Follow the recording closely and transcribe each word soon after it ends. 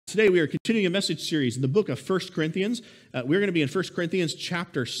Today we are continuing a message series in the book of 1 Corinthians. We're going to be in 1 Corinthians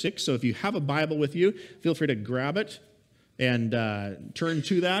chapter 6, so if you have a Bible with you, feel free to grab it and turn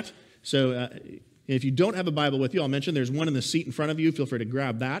to that. So if you don't have a Bible with you, I'll mention there's one in the seat in front of you. Feel free to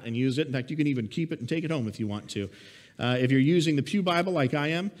grab that and use it. In fact, you can even keep it and take it home if you want to. If you're using the Pew Bible like I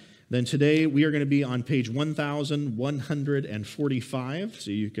am, then today we are going to be on page 1145,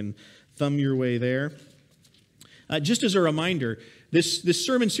 so you can thumb your way there. Just as a reminder, this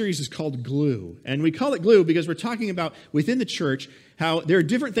sermon series is called Glue, and we call it Glue because we're talking about within the church how there are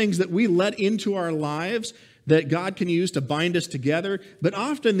different things that we let into our lives that God can use to bind us together, but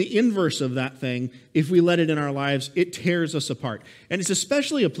often the inverse of that thing, if we let it in our lives, it tears us apart. And it's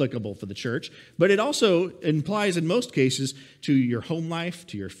especially applicable for the church, but it also implies in most cases to your home life,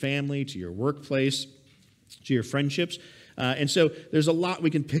 to your family, to your workplace, to your friendships. And so there's a lot we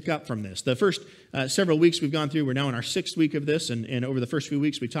can pick up from this. The first several weeks we've gone through, we're now in our 6th week of this, and over the first few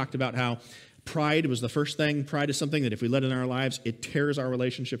weeks we talked about how pride was the first thing. Pride is something that if we let in our lives, it tears our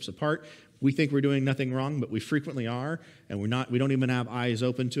relationships apart. We think we're doing nothing wrong, but we frequently are, and we don't even have eyes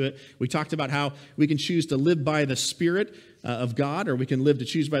open to it. We talked about how we can choose to live by the Spirit of God, or we can live to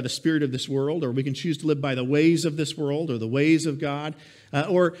choose by the spirit of this world, or we can choose to live by the ways of this world or the ways of God.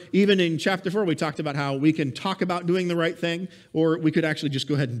 Or even in chapter 4, we talked about how we can talk about doing the right thing, or we could actually just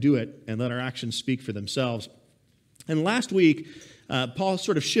go ahead and do it and let our actions speak for themselves. And last week, Paul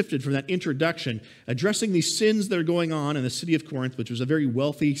sort of shifted from that introduction, addressing these sins that are going on in the city of Corinth, which was a very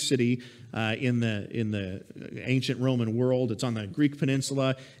wealthy city in the ancient Roman world. It's on the Greek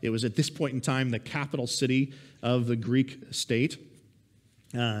peninsula. It was at this point in time the capital city of the Greek state.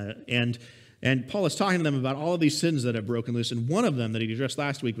 And Paul is talking to them about all of these sins that have broken loose. And one of them that he addressed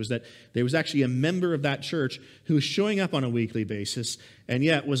last week was that there was actually a member of that church who was showing up on a weekly basis and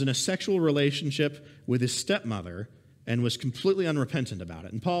yet was in a sexual relationship with his stepmother and was completely unrepentant about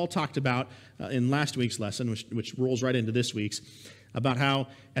it. And Paul talked about, in last week's lesson, which rolls right into this week's, about how,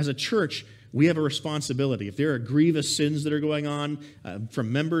 as a church, we have a responsibility. If there are grievous sins that are going on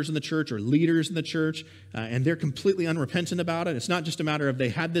from members in the church or leaders in the church, and they're completely unrepentant about it, it's not just a matter of they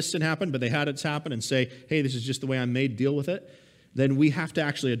had this sin happen, but they had it happen and say, hey, this is just the way I'm made, deal with it. Then we have to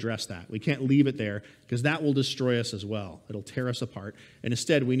actually address that. We can't leave it there because that will destroy us as well. It'll tear us apart. And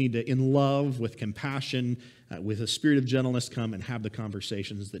instead, we need to, in love, with compassion, with a spirit of gentleness, come and have the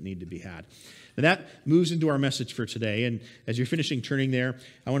conversations that need to be had. And that moves into our message for today. And as you're finishing turning there,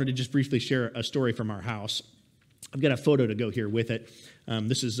 I wanted to just briefly share a story from our house. I've got a photo to go here with it.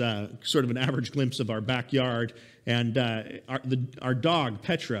 This is sort of an average glimpse of our backyard. And our dog,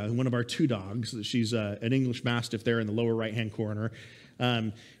 Petra, one of our 2 dogs, she's an English Mastiff there in the lower right-hand corner.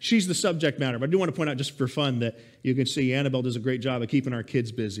 She's the subject matter. But I do want to point out just for fun that you can see Annabelle does a great job of keeping our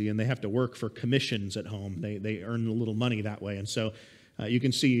kids busy, and they have to work for commissions at home. They earn a little money that way. And so you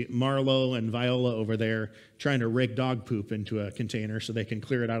can see Marlo and Viola over there trying to rake dog poop into a container so they can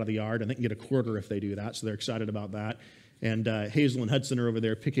clear it out of the yard, and they can get a quarter if they do that, so they're excited about that. And Hazel and Hudson are over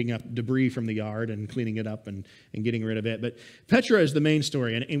there picking up debris from the yard and cleaning it up and getting rid of it. But Petra is the main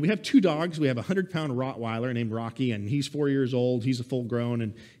story. And we have 2 dogs. We have a 100-pound Rottweiler named Rocky, and he's 4 years old. He's a full-grown,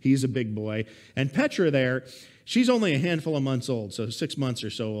 and he's a big boy. And Petra there, she's only a handful of months old, so 6 months or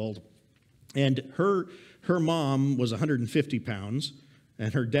so old. And her mom was 150 pounds.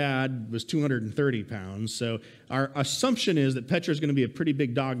 And her dad was 230 pounds. So our assumption is that Petra's going to be a pretty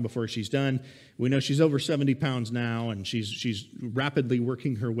big dog before she's done. We know she's over 70 pounds now, and she's rapidly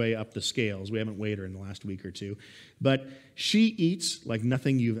working her way up the scales. We haven't weighed her in the last week or 2. But she eats like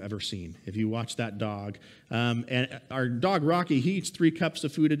nothing you've ever seen if you watch that dog. And our dog, Rocky, he eats 3 cups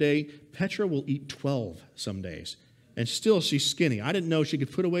of food a day. Petra will eat 12 some days. And still, she's skinny. I didn't know she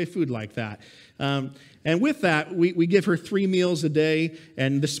could put away food like that. And with that, we give her 3 meals a day.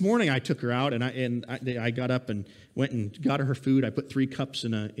 And this morning, I took her out, and I got up and went and got her food. I put 3 cups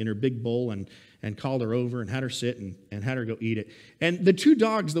in her big bowl and called her over and had her sit and had her go eat it. And the 2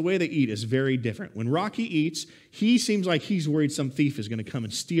 dogs, the way they eat is very different. When Rocky eats, he seems like he's worried some thief is going to come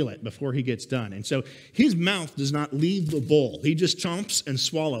and steal it before he gets done. And so his mouth does not leave the bowl. He just chomps and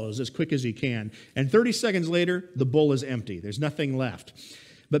swallows as quick as he can. And 30 seconds later, the bowl is empty. There's nothing left.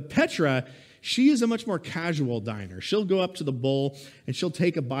 But Petra, she is a much more casual diner. She'll go up to the bowl and she'll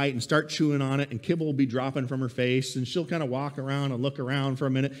take a bite and start chewing on it, and Kibble will be dropping from her face, and she'll kind of walk around and look around for a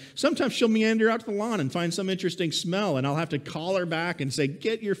minute. Sometimes she'll meander out to the lawn and find some interesting smell, and I'll have to call her back and say,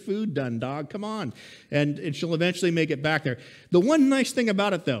 get your food done, dog, come on. And she'll eventually make it back there. The one nice thing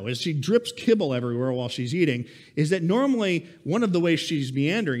about it, though, is she drips Kibble everywhere while she's eating, is that normally one of the ways she's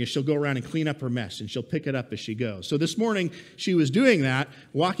meandering is she'll go around and clean up her mess, and she'll pick it up as she goes. So this morning, she was doing that,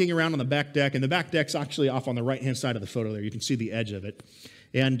 walking around on the back deck, and the back deck's actually off on the right-hand side of the photo there. You can see the edge of it.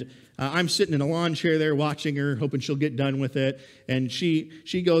 And I'm sitting in a lawn chair there watching her, hoping she'll get done with it. And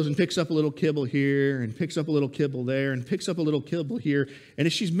she goes and picks up a little kibble here and picks up a little kibble there and picks up a little kibble here. And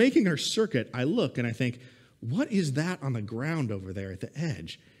as she's making her circuit, I look and I think, what is that on the ground over there at the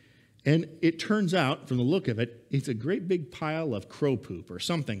edge? And it turns out, from the look of it, it's a great big pile of crow poop or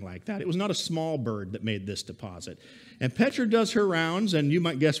something like that. It was not a small bird that made this deposit. And Petra does her rounds, and you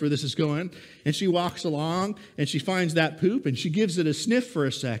might guess where this is going. And she walks along, and she finds that poop, and she gives it a sniff for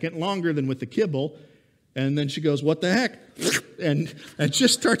a second, longer than with the kibble. And then she goes, what the heck? And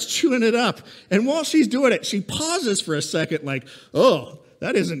just starts chewing it up. And while she's doing it, she pauses for a second like, oh,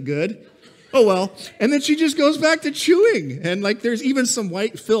 that isn't good. Oh, well. And then she just goes back to chewing. And like there's even some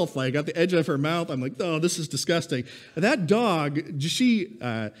white filth like at the edge of her mouth. I'm like, oh, this is disgusting. That dog, she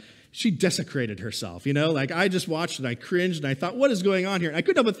desecrated herself, Like I just watched and I cringed and I thought, what is going on here? And I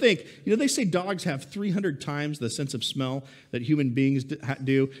couldn't help but think, they say dogs have 300 times the sense of smell that human beings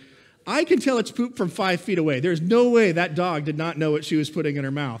do. I can tell it's poop from 5 feet away. There's no way that dog did not know what she was putting in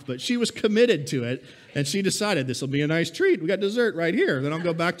her mouth, but she was committed to it, and she decided this will be a nice treat. We got dessert right here. Then I'll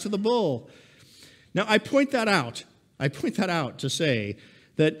go back to the bowl. Now, I point that out to say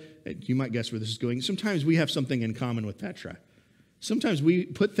that, you might guess where this is going, sometimes we have something in common with Petra. Sometimes we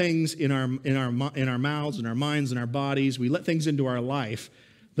put things in our mouths, in our minds, in our bodies. We let things into our life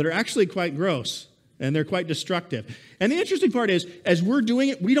that are actually quite gross. And they're quite destructive. And the interesting part is, as we're doing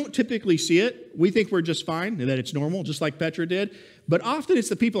it, we don't typically see it. We think we're just fine and that it's normal, just like Petra did. But often it's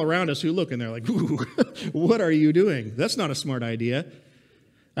the people around us who look and they're like, ooh, what are you doing? That's not a smart idea.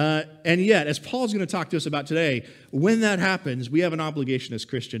 And yet, as Paul's going to talk to us about today, when that happens, we have an obligation as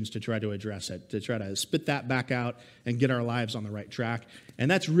Christians to try to address it, to try to spit that back out and get our lives on the right track. And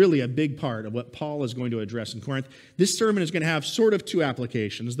that's really a big part of what Paul is going to address in Corinth. This sermon is going to have sort of 2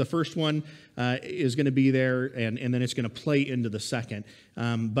 applications. The first one is going to be there, and then it's going to play into the second.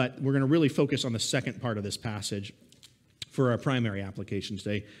 But we're going to really focus on the second part of this passage for our primary application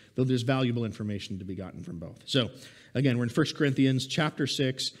today, though there's valuable information to be gotten from both. So, again, we're in 1 Corinthians chapter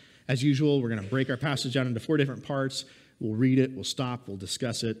 6. As usual, we're going to break our passage out into 4 different parts. We'll read it, we'll stop, we'll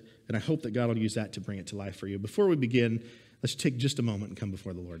discuss it, and I hope that God will use that to bring it to life for you. Before we begin, let's take just a moment and come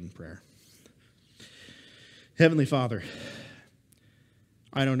before the Lord in prayer. Heavenly Father,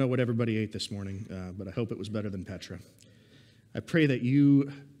 I don't know what everybody ate this morning, but I hope it was better than Petra. I pray that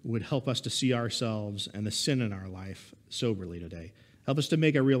you would help us to see ourselves and the sin in our life soberly today. Help us to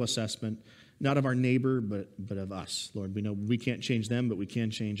make a real assessment, not of our neighbor, but of us. Lord, we know we can't change them, but we can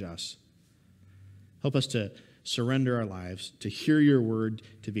change us. Help us to surrender our lives, to hear your word,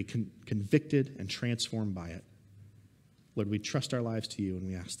 to be convicted and transformed by it. Lord, we trust our lives to you, and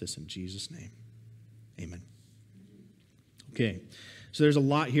we ask this in Jesus' name. Amen. Okay, so there's a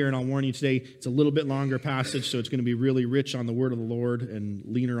lot here, and I'll warn you today, it's a little bit longer passage, so it's going to be really rich on the word of the Lord and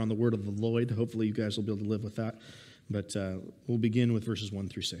leaner on the word of the Lloyd. Hopefully you guys will be able to live with that. But we'll begin with verses 1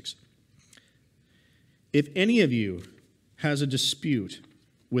 through 6. If any of you has a dispute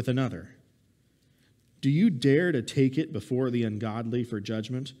with another, do you dare to take it before the ungodly for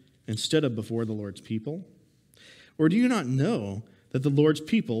judgment instead of before the Lord's people? Or do you not know that the Lord's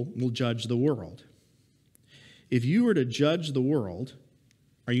people will judge the world? If you were to judge the world,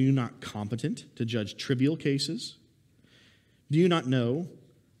 are you not competent to judge trivial cases? Do you not know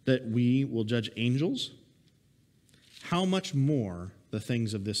that we will judge angels? How much more the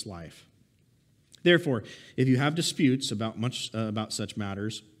things of this life? Therefore, if you have disputes about such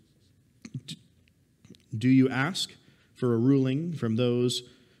matters, do you ask for a ruling from those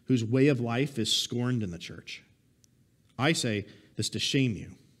whose way of life is scorned in the church? I say this to shame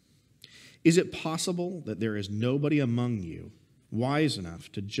you. Is it possible that there is nobody among you wise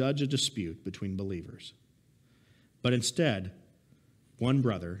enough to judge a dispute between believers? But instead, one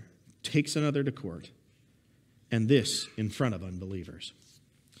brother takes another to court, and this in front of unbelievers.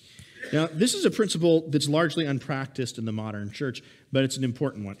 Now, this is a principle that's largely unpracticed in the modern church, but it's an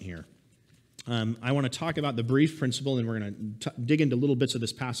important one here. I want to talk about the brief principle, and we're going to dig into little bits of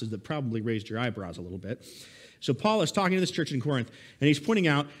this passage that probably raised your eyebrows a little bit. So Paul is talking to this church in Corinth, and he's pointing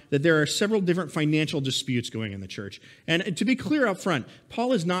out that there are several different financial disputes going in the church. And to be clear up front,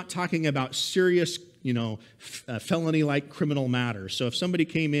 Paul is not talking about serious, felony-like criminal matters. So if somebody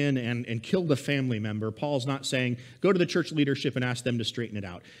came in and killed a family member, Paul's not saying, go to the church leadership and ask them to straighten it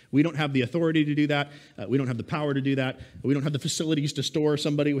out. We don't have the authority to do that. We don't have the power to do that. We don't have the facilities to store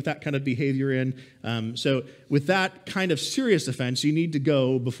somebody with that kind of behavior in. So with that kind of serious offense, you need to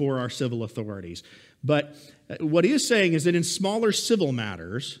go before our civil authorities. But what he is saying is that in smaller civil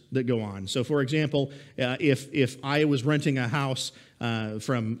matters that go on, so for example, if I was renting a house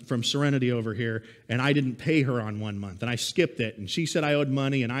from Serenity over here, and I didn't pay her on 1 month, and I skipped it, and she said I owed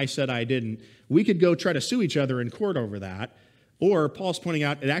money, and I said I didn't. We could go try to sue each other in court over that. Or Paul's pointing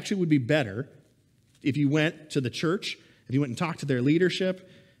out it actually would be better if you went to the church, if you went and talked to their leadership,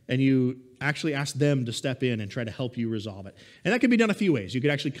 and you actually asked them to step in and try to help you resolve it. And that can be done a few ways. You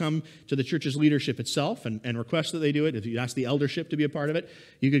could actually come to the church's leadership itself and request that they do it. If you ask the eldership to be a part of it,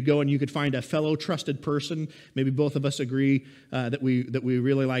 you could go and you could find a fellow trusted person. Maybe both of us agree that we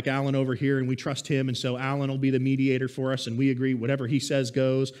really like Alan over here and we trust him, and so Alan will be the mediator for us, and we agree whatever he says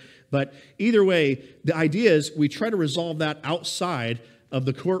goes. But either way, the idea is we try to resolve that outside of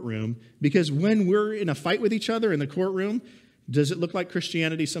the courtroom, because when we're in a fight with each other in the courtroom, does it look like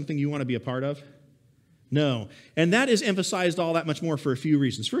Christianity is something you want to be a part of? No. And that is emphasized all that much more for a few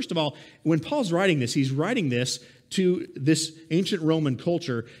reasons. First of all, when Paul's writing this, he's writing this to this ancient Roman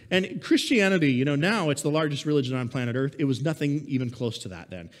culture. And Christianity, now it's the largest religion on planet Earth. It was nothing even close to that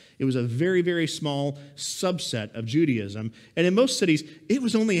then. It was a very, very small subset of Judaism. And in most cities, it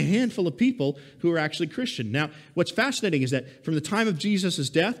was only a handful of people who were actually Christian. Now, what's fascinating is that from the time of Jesus'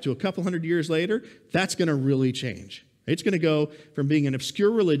 death to a couple hundred years later, that's going to really change. It's going to go from being an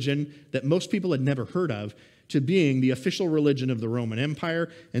obscure religion that most people had never heard of to being the official religion of the Roman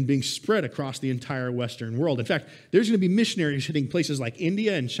Empire and being spread across the entire Western world. In fact, there's going to be missionaries hitting places like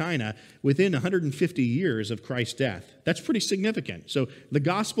India and China within 150 years of Christ's death. That's pretty significant. So the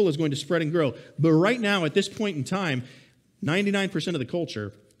gospel is going to spread and grow. But right now, at this point in time, 99% of the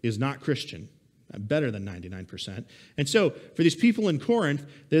culture is not Christian. Better than 99%. And so for these people in Corinth,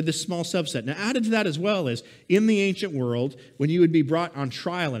 they're this small subset. Now added to that as well is in the ancient world, when you would be brought on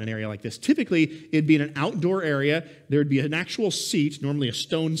trial in an area like this, typically it'd be in an outdoor area. There would be an actual seat, normally a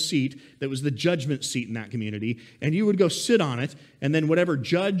stone seat, that was the judgment seat in that community. And you would go sit on it, and then whatever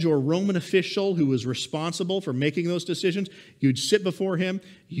judge or Roman official who was responsible for making those decisions, you'd sit before him,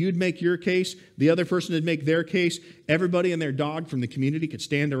 you'd make your case, the other person would make their case. Everybody and their dog from the community could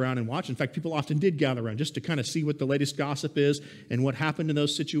stand around and watch. In fact, people often did gather around just to kind of see what the latest gossip is and what happened in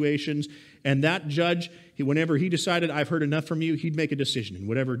those situations. And that judge, whenever he decided, I've heard enough from you, he'd make a decision. And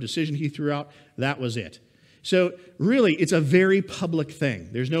whatever decision he threw out, that was it. So really, it's a very public thing.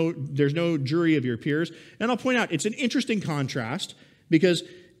 There's no jury of your peers. And I'll point out, it's an interesting contrast because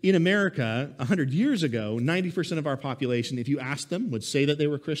in America, 100 years ago, 90% of our population, if you asked them, would say that they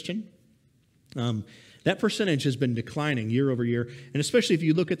were Christian. That percentage has been declining year over year, and especially if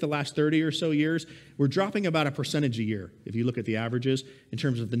you look at the last 30 or so years, we're dropping about a percentage a year, if you look at the averages, in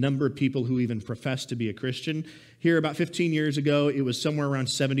terms of the number of people who even profess to be a Christian. Here, about 15 years ago, it was somewhere around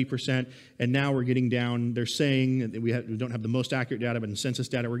 70%, and now we're getting down, they're saying, that we don't have the most accurate data, but in census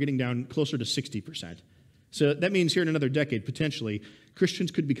data, we're getting down closer to 60%. So that means here in another decade, potentially, Christians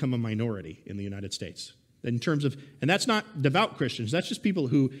could become a minority in the United States. In terms of, and that's not devout Christians, that's just people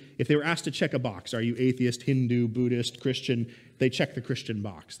who, if they were asked to check a box, are you atheist, Hindu, Buddhist, Christian, they check the Christian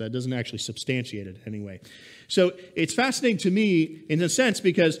box. That doesn't actually substantiate it anyway. So it's fascinating to me in a sense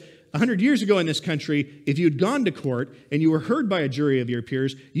because 100 years ago in this country, if you'd gone to court and you were heard by a jury of your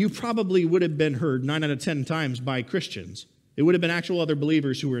peers, you probably would have been heard 9 out of 10 times by Christians. It would have been actual other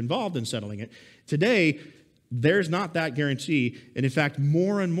believers who were involved in settling it. Today, there's not that guarantee. And in fact,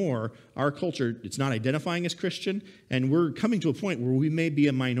 more and more, our culture, it's not identifying as Christian, and we're coming to a point where we may be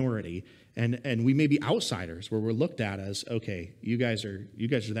a minority, and we may be outsiders, where we're looked at as, okay, you guys are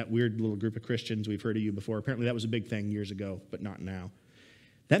that weird little group of Christians. We've heard of you before. Apparently that was a big thing years ago, but not now.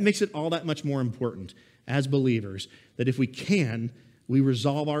 That makes it all that much more important as believers that if we can, we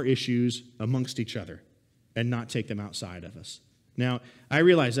resolve our issues amongst each other and not take them outside of us. Now, I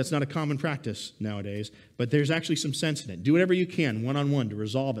realize that's not a common practice nowadays, but there's actually some sense in it. Do whatever you can, one-on-one, to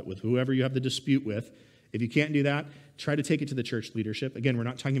resolve it with whoever you have the dispute with. If you can't do that, try to take it to the church leadership. Again, we're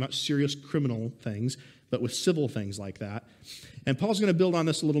not talking about serious criminal things, but with civil things like that. And Paul's going to build on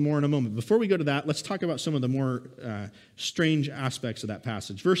this a little more in a moment. Before we go to that, let's talk about some of the more strange aspects of that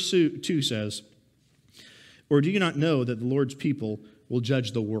passage. Verse 2 says, "Or do you not know that the Lord's people will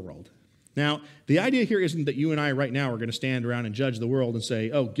judge the world?" Now, the idea here isn't that you and I right now are going to stand around and judge the world and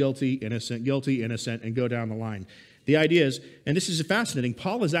say, oh, guilty, innocent, and go down the line. The idea is, and this is fascinating,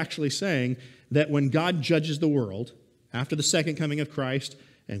 Paul is actually saying that when God judges the world, after the second coming of Christ,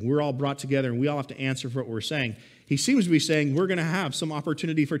 and we're all brought together and we all have to answer for what we're saying, he seems to be saying we're going to have some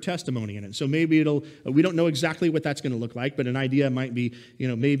opportunity for testimony in it. So maybe we don't know exactly what that's going to look like, but an idea might be,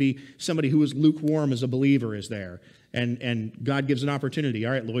 maybe somebody who is lukewarm as a believer is there. And God gives an opportunity.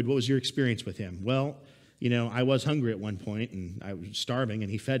 All right, Lloyd, what was your experience with him? Well, I was hungry at one point, and I was starving,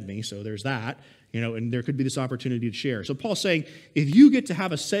 and he fed me, so there's that. And there could be this opportunity to share. So Paul's saying, if you get to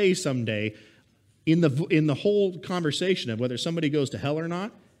have a say someday in the whole conversation of whether somebody goes to hell or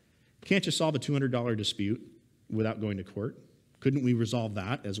not, can't you solve a $200 dispute without going to court? Couldn't we resolve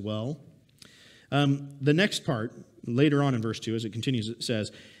that as well? The next part, later on in verse 2, as it continues, it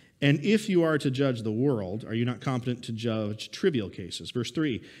says, and if you are to judge the world, are you not competent to judge trivial cases? Verse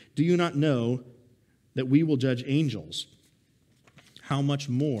 3, do you not know that we will judge angels? How much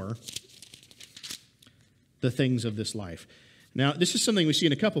more the things of this life? Now, this is something we see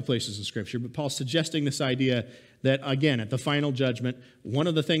in a couple places in Scripture, but Paul's suggesting this idea that, again, at the final judgment, one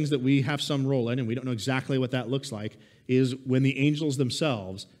of the things that we have some role in, and we don't know exactly what that looks like, is when the angels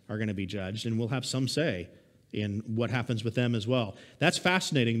themselves are going to be judged, and we'll have some say in what happens with them as well. That's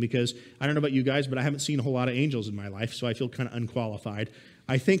fascinating because, I don't know about you guys, but I haven't seen a whole lot of angels in my life, so I feel kind of unqualified.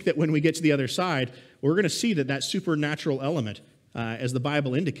 I think that when we get to the other side, we're going to see that supernatural element, as the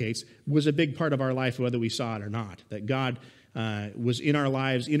Bible indicates, was a big part of our life, whether we saw it or not, that God was in our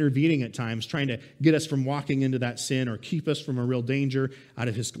lives, intervening at times, trying to get us from walking into that sin or keep us from a real danger out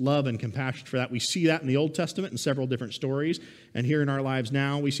of his love and compassion for that. We see that in the Old Testament in several different stories, and here in our lives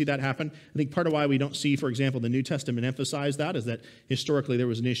now, we see that happen. I think part of why we don't see, for example, the New Testament emphasize that is that historically there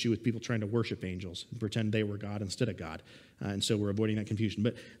was an issue with people trying to worship angels and pretend they were God instead of God, and so we're avoiding that confusion.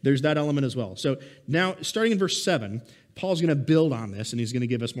 But there's that element as well. So now, starting in verse 7, Paul's going to build on this, and he's going to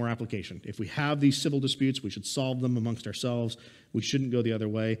give us more application. If we have these civil disputes, we should solve them amongst ourselves. We shouldn't go the other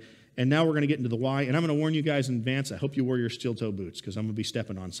way. And now we're going to get into the why, and I'm going to warn you guys in advance. I hope you wear your steel-toe boots, because I'm going to be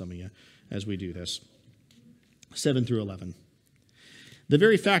stepping on some of you as we do this. 7 through 11. The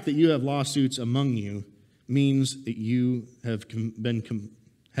very fact that you have lawsuits among you means that you have been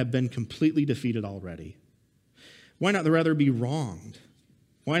completely defeated already. Why not rather be wronged?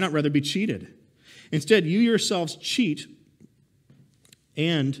 Why not rather be cheated? Instead, you yourselves cheat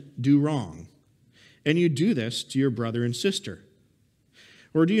and do wrong. And you do this to your brother and sister.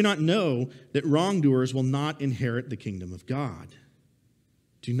 Or do you not know that wrongdoers will not inherit the kingdom of God?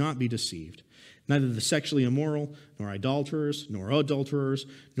 Do not be deceived. Neither the sexually immoral, nor idolaters, nor adulterers,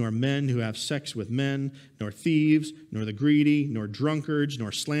 nor men who have sex with men, nor thieves, nor the greedy, nor drunkards,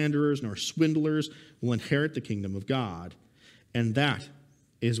 nor slanderers, nor swindlers will inherit the kingdom of God. And that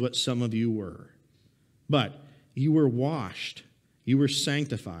is what some of you were. But you were washed, you were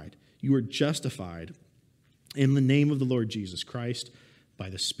sanctified, you were justified in the name of the Lord Jesus Christ by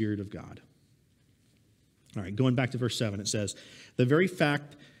the Spirit of God. All right, going back to verse 7, it says, the very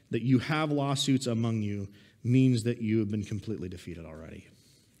fact that you have lawsuits among you means that you have been completely defeated already.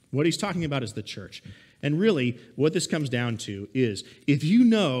 What he's talking about is the church. And really, what this comes down to is, if you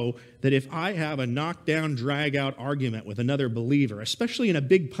know that if I have a knockdown, drag-out argument with another believer, especially in a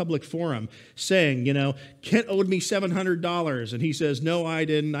big public forum, saying, Kent owed me $700, and he says, no, I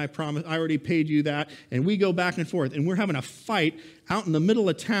didn't, I promise, I already paid you that, and we go back and forth, and we're having a fight out in the middle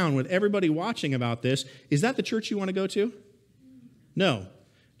of town with everybody watching about this, is that the church you want to go to? No.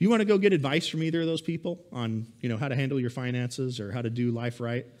 You want to go get advice from either of those people on, how to handle your finances or how to do life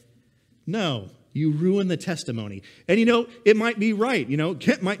right? No. You ruin the testimony. And it might be right.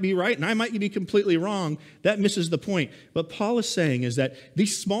 Kent might be right and I might be completely wrong. That misses the point. What Paul is saying is that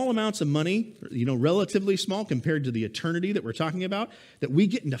these small amounts of money, relatively small compared to the eternity that we're talking about, that we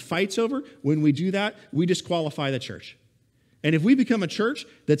get into fights over, when we do that, we disqualify the church. And if we become a church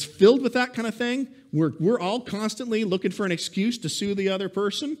that's filled with that kind of thing, we're all constantly looking for an excuse to sue the other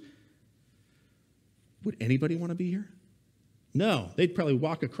person, would anybody want to be here? No, they'd probably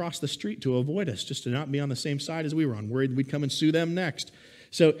walk across the street to avoid us, just to not be on the same side as we were on, worried we'd come and sue them next.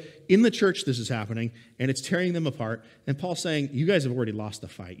 So in the church this is happening, and it's tearing them apart, and Paul's saying, you guys have already lost the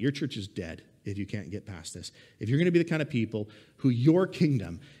fight. Your church is dead if you can't get past this. If you're going to be the kind of people who your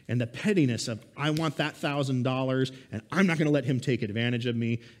kingdom and the pettiness of, I want that $1,000, and I'm not going to let him take advantage of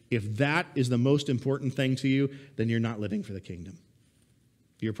me, if that is the most important thing to you, then you're not living for the kingdom.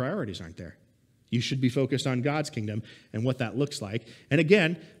 Your priorities aren't there. You should be focused on God's kingdom and what that looks like. And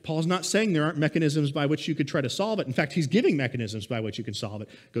again, Paul's not saying there aren't mechanisms by which you could try to solve it. In fact, he's giving mechanisms by which you can solve it.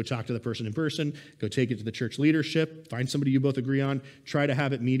 Go talk to the person in person. Go take it to the church leadership. Find somebody you both agree on. Try to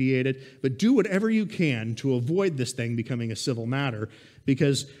have it mediated. But do whatever you can to avoid this thing becoming a civil matter,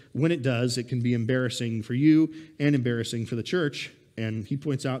 because when it does, it can be embarrassing for you and embarrassing for the church. And he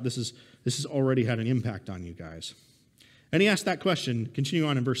points out this has already had an impact on you guys. And he asked that question, continue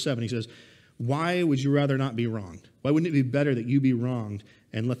on in verse 7. He says, why would you rather not be wronged? Why wouldn't it be better that you be wronged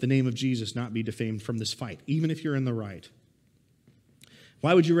and let the name of Jesus not be defamed from this fight, even if you're in the right?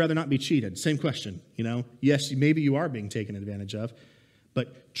 Why would you rather not be cheated? Same question, Yes, maybe you are being taken advantage of,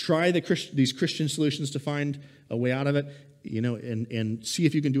 but try these Christian solutions to find a way out of it, and see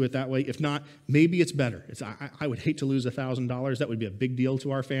if you can do it that way. If not, maybe it's better. I would hate to lose $1,000. That would be a big deal to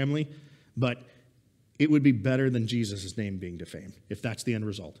our family, but it would be better than Jesus' name being defamed, if that's the end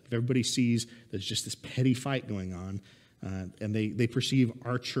result. If everybody sees there's just this petty fight going on, and they perceive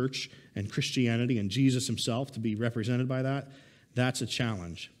our church and Christianity and Jesus himself to be represented by that, that's a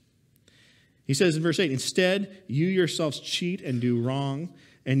challenge. He says in verse 8, instead, you yourselves cheat and do wrong,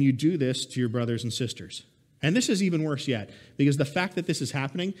 and you do this to your brothers and sisters. And this is even worse yet, because the fact that this is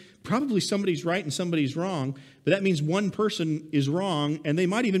happening, probably somebody's right and somebody's wrong, but that means one person is wrong, and they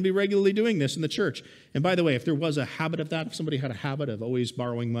might even be regularly doing this in the church. And by the way, if there was a habit of that, if somebody had a habit of always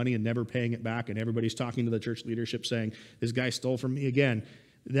borrowing money and never paying it back, and everybody's talking to the church leadership saying, this guy stole from me again,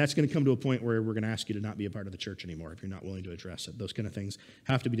 that's going to come to a point where we're going to ask you to not be a part of the church anymore if you're not willing to address it. Those kind of things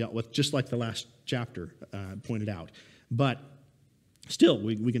have to be dealt with, just like the last chapter pointed out. But still,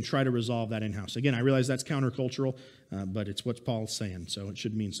 we can try to resolve that in-house. Again, I realize that's countercultural, but it's what Paul's saying, so it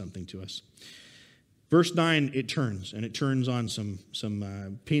should mean something to us. Verse 9, it turns on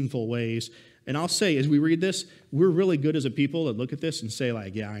some painful ways. And I'll say, as we read this, we're really good as a people that look at this and say,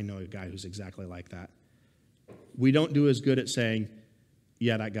 like, yeah, I know a guy who's exactly like that. We don't do as good at saying,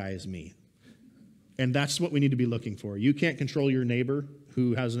 yeah, that guy is me. And that's what we need to be looking for. You can't control your neighbor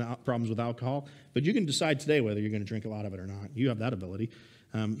who has problems with alcohol, but you can decide today whether you're going to drink a lot of it or not. You have that ability.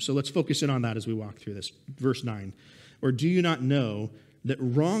 So let's focus in on that as we walk through this. Verse 9, or do you not know that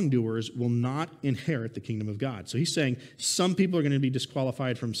wrongdoers will not inherit the kingdom of God? So he's saying some people are going to be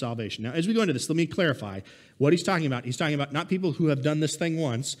disqualified from salvation. Now, as we go into this, let me clarify what he's talking about. He's talking about not people who have done this thing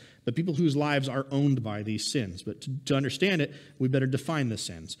once, but people whose lives are owned by these sins. But to understand it, we better define the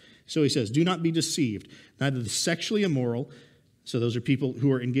sins. So he says, do not be deceived, neither the sexually immoral. So those are people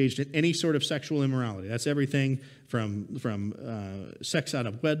who are engaged in any sort of sexual immorality. That's everything from sex out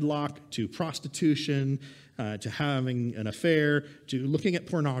of wedlock to prostitution, to having an affair, to looking at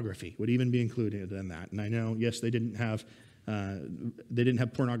pornography would even be included in that. And I know, yes, they didn't have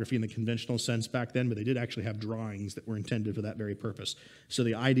pornography in the conventional sense back then, but they did actually have drawings that were intended for that very purpose. So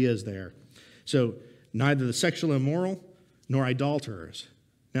the idea is there. So neither the sexual immoral nor idolaters.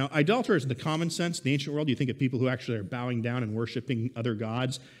 Now, idolaters in the common sense, in the ancient world, you think of people who actually are bowing down and worshiping other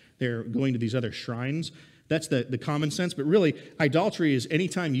gods. They're going to these other shrines. That's the common sense. But really, idolatry is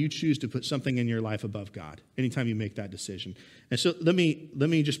anytime you choose to put something in your life above God, anytime you make that decision. And so let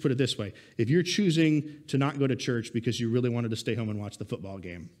me just put it this way. If you're choosing to not go to church because you really wanted to stay home and watch the football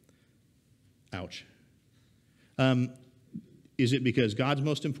game, ouch. Is it because God's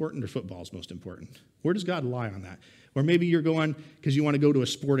most important or football's most important? Where does God lie on that? Or maybe you're going because you want to go to a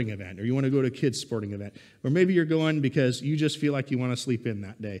sporting event, or you want to go to a kid's sporting event. Or maybe you're going because you just feel like you want to sleep in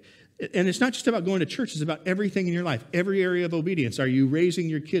that day. And it's not just about going to church, it's about everything in your life, every area of obedience. Are you raising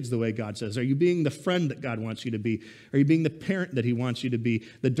your kids the way God says? Are you being the friend that God wants you to be? Are you being the parent that he wants you to be?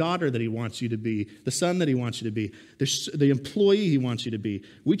 The daughter that he wants you to be? The son that he wants you to be? The employee he wants you to be?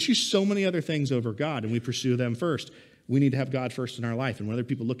 We choose so many other things over God, and we pursue them first. We need to have God first in our life. And when other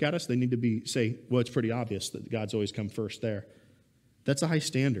people look at us, they need to say, well, it's pretty obvious that God's always come first there. That's a high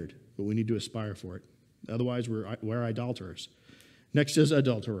standard, but we need to aspire for it. Otherwise, we're idolaters. Next is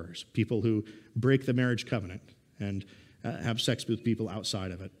adulterers, people who break the marriage covenant and have sex with people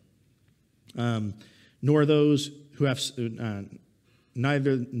outside of it. Nor those who have,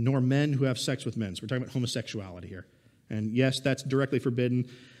 nor men who have sex with men. So we're talking about homosexuality here. And yes, that's directly forbidden.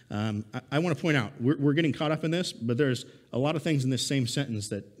 I want to point out, we're getting caught up in this, but there's a lot of things in this same sentence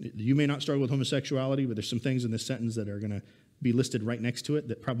that you may not struggle with homosexuality, but there's some things in this sentence that are going to be listed right next to it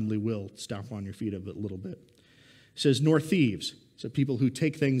that probably will stomp on your feet a little bit. It says, nor thieves, so people who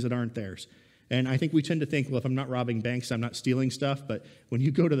take things that aren't theirs. And I think we tend to think, well, if I'm not robbing banks, I'm not stealing stuff. But when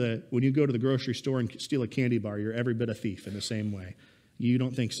you go to the grocery store and steal a candy bar, you're every bit a thief in the same way. You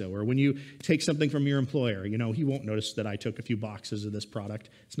don't think so. Or when you take something from your employer, he won't notice that I took a few boxes of this product.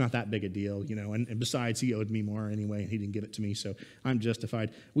 It's not that big a deal, and besides, he owed me more anyway, and he didn't give it to me, so I'm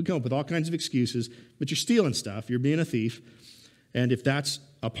justified. We come up with all kinds of excuses, but you're stealing stuff. You're being a thief. And if that's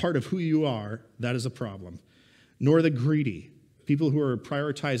a part of who you are, that is a problem. Nor the greedy, people who are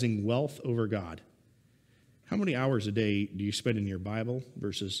prioritizing wealth over God. How many hours a day do you spend in your Bible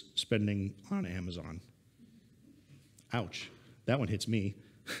versus spending on Amazon? Ouch. That one hits me.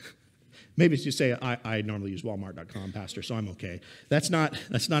 Maybe it's just say, I normally use Walmart.com, Pastor, so I'm okay. That's not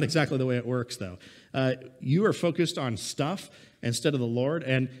exactly the way it works, though. You are focused on stuff instead of the Lord.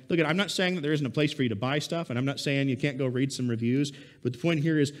 And look, I'm not saying that there isn't a place for you to buy stuff, and I'm not saying you can't go read some reviews, but the point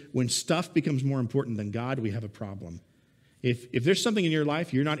here is when stuff becomes more important than God, we have a problem. If there's something in your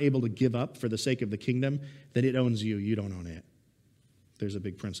life you're not able to give up for the sake of the kingdom, then it owns you. You don't own it. There's a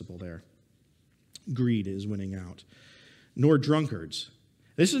big principle there. Greed is winning out. Nor drunkards.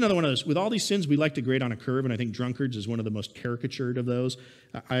 This is another one of those. With all these sins, we like to grade on a curve, and I think drunkards is one of the most caricatured of those.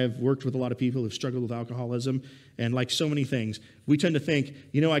 I have worked with a lot of people who've struggled with alcoholism, and like so many things, we tend to think,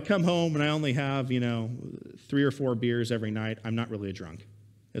 I come home and I only have, 3 or 4 beers every night. I'm not really a drunk.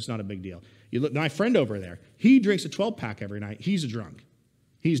 It's not a big deal. You look, my friend over there, he drinks a 12-pack every night. He's a drunk.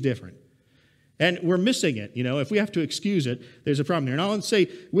 He's different. And we're missing it. If we have to excuse it, there's a problem there. And I'll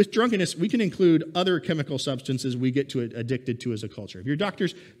say, with drunkenness, we can include other chemical substances we get addicted to as a culture. If your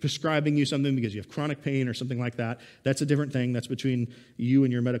doctor's prescribing you something because you have chronic pain or something like that, that's a different thing. That's between you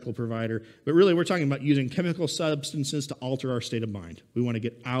and your medical provider. But really, we're talking about using chemical substances to alter our state of mind. We want to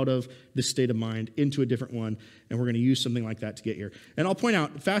get out of this state of mind into a different one, and we're going to use something like that to get here. And I'll point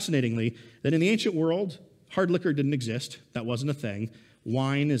out, fascinatingly, that in the ancient world, hard liquor didn't exist. That wasn't a thing.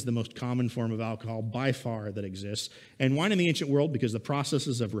 Wine is the most common form of alcohol by far that exists. And wine in the ancient world, because the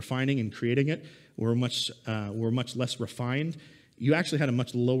processes of refining and creating it were much less refined, you actually had a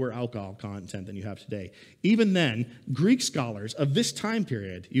much lower alcohol content than you have today. Even then, Greek scholars of this time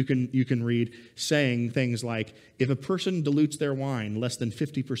period, you can read saying things like, if a person dilutes their wine less than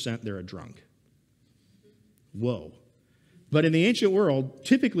 50%, they're a drunk. Whoa. But in the ancient world,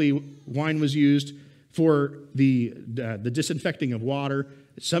 typically wine was used for the disinfecting of water.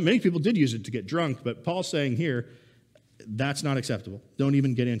 Many people did use it to get drunk, but Paul's saying here, that's not acceptable. Don't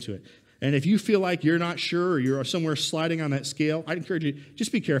even get into it. And if you feel like you're not sure or you're somewhere sliding on that scale, I'd encourage you,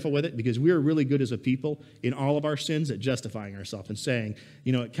 just be careful with it, because we are really good as a people in all of our sins at justifying ourselves and saying,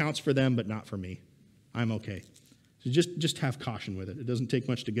 it counts for them, but not for me. I'm okay. So just have caution with it. It doesn't take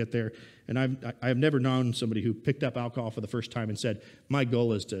much to get there. And I've never known somebody who picked up alcohol for the first time and said, my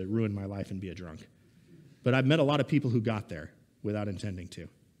goal is to ruin my life and be a drunk. But I've met a lot of people who got there without intending to.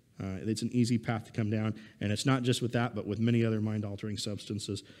 It's an easy path to come down, and it's not just with that, but with many other mind-altering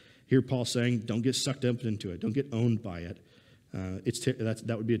substances. Here Paul's saying, don't get sucked up into it. Don't get owned by it.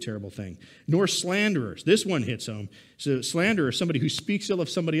 That would be a terrible thing. Nor slanderers. This one hits home. So slanderer is somebody who speaks ill of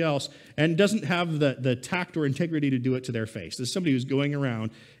somebody else and doesn't have the tact or integrity to do it to their face. This is somebody who's going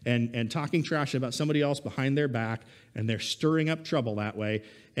around and talking trash about somebody else behind their back, and they're stirring up trouble that way.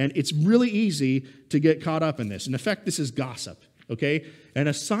 And it's really easy to get caught up in this. In effect, this is gossip, okay? And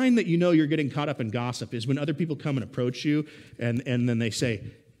a sign that you know you're getting caught up in gossip is when other people come and approach you, and then they say,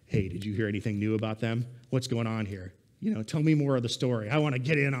 hey, did you hear anything new about them? What's going on here? Tell me more of the story. I want to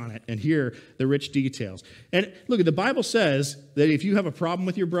get in on it and hear the rich details. And look, the Bible says that if you have a problem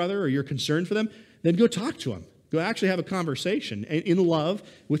with your brother or you're concerned for them, then go talk to him. Go actually have a conversation in love,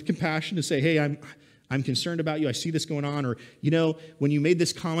 with compassion, to say, hey, I'm concerned about you. I see this going on. Or, when you made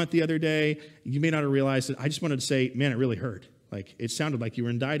this comment the other day, you may not have realized it. I just wanted to say, man, it really hurt. Like, it sounded like you were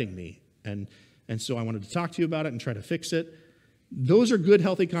indicting me. And so I wanted to talk to you about it and try to fix it. Those are good,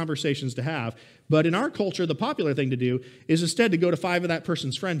 healthy conversations to have. But in our culture, the popular thing to do is instead to go to 5 of that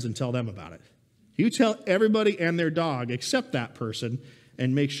person's friends and tell them about it. You tell everybody and their dog except that person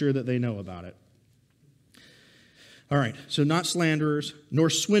and make sure that they know about it. All right, so not slanderers, nor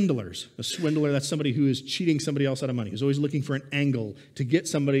swindlers. A swindler, that's somebody who is cheating somebody else out of money, who's always looking for an angle to get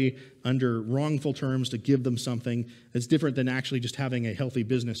somebody under wrongful terms, to give them something that's different than actually just having a healthy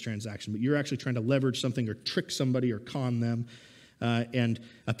business transaction. But you're actually trying to leverage something or trick somebody or con them. And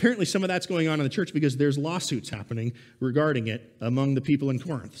apparently some of that's going on in the church because there's lawsuits happening regarding it among the people in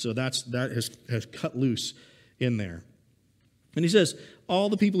Corinth. So that has cut loose in there. And he says, all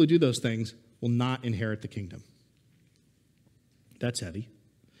the people who do those things will not inherit the kingdom. That's heavy.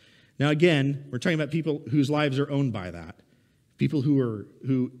 Now again, we're talking about people whose lives are owned by that. People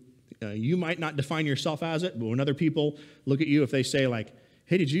who you might not define yourself as it, but when other people look at you, if they say like,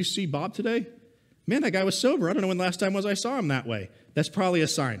 hey, did you see Bob today? Man, that guy was sober. I don't know when the last time was I saw him that way. That's probably a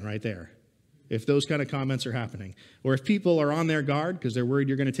sign right there, if those kind of comments are happening. Or if people are on their guard because they're worried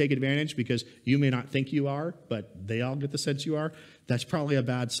you're going to take advantage because you may not think you are, but they all get the sense you are, that's probably a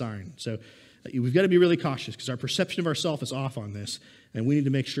bad sign. So we've got to be really cautious because our perception of ourselves is off on this, and we need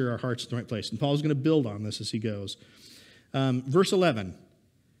to make sure our heart's in the right place. And Paul's going to build on this as he goes. Verse 11,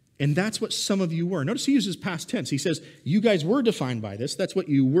 and that's what some of you were. Notice he uses past tense. He says, you guys were defined by this. That's what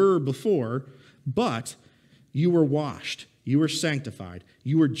you were before, but you were washed. You were sanctified.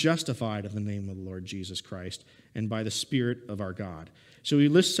 You were justified in the name of the Lord Jesus Christ and by the Spirit of our God. So he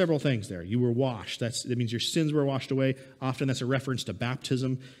lists several things there. You were washed. That means your sins were washed away. Often that's a reference to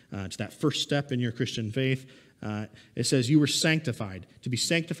baptism, to that first step in your Christian faith. It says you were sanctified. To be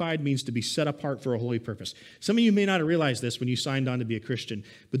sanctified means to be set apart for a holy purpose. Some of you may not have realized this when you signed on to be a Christian,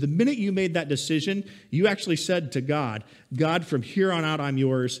 but the minute you made that decision, you actually said to God, God, from here on out, I'm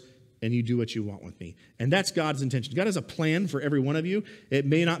yours. and you do what you want with me. And that's God's intention. God has a plan for every one of you. It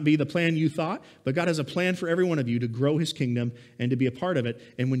may not be the plan you thought, but God has a plan for every one of you to grow his kingdom and to be a part of it.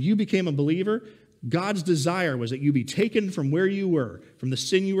 And when you became a believer, God's desire was that you be taken from where you were, from the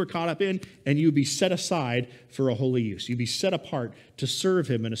sin you were caught up in, and you be set aside for a holy use. You be set apart to serve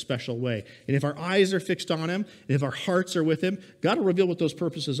him in a special way. And if our eyes are fixed on him, and if our hearts are with him, God will reveal what those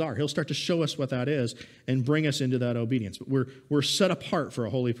purposes are. He'll start to show us what that is and bring us into that obedience. But we're set apart for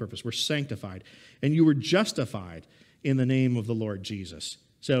a holy purpose. We're sanctified. And you were justified in the name of the Lord Jesus.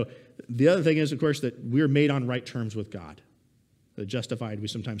 So the other thing is, of course, that we're made on right terms with God. Justified, we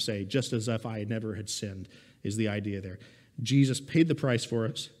sometimes say, just as if I never had sinned, is the idea there. Jesus paid the price for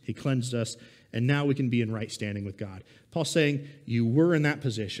us. He cleansed us, and now we can be in right standing with God. Paul's saying you were in that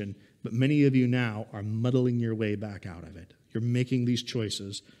position, but many of you now are muddling your way back out of it. You're making these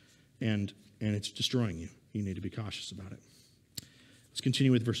choices, and it's destroying you. You need to be cautious about it. Let's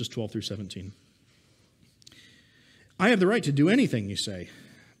continue with verses 12 through 17. I have the right to do anything, you say,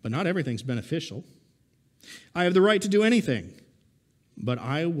 but not everything's beneficial. I have the right to do anything, but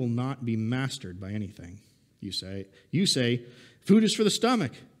I will not be mastered by anything, you say. You say, food is for the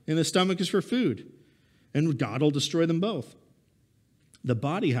stomach, and the stomach is for food, and God will destroy them both. The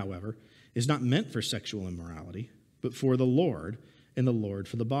body, however, is not meant for sexual immorality, but for the Lord, and the Lord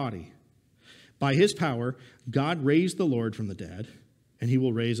for the body. By his power, God raised the Lord from the dead, and he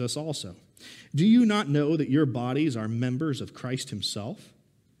will raise us also. Do you not know that your bodies are members of Christ himself?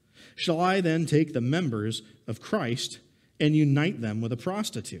 Shall I then take the members of Christ and unite them with a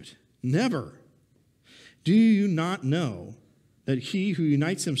prostitute? Never. Do you not know that he who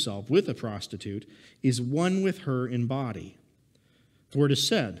unites himself with a prostitute is one with her in body? For it is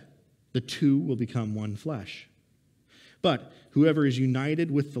said, the two will become one flesh. But whoever is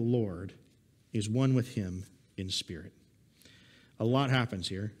united with the Lord is one with him in spirit. A lot happens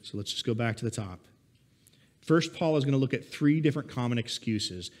here, so let's just go back to the top. First, Paul is going to look at 3 different common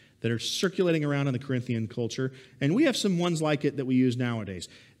excuses that are circulating around in the Corinthian culture, and we have some ones like it that we use nowadays.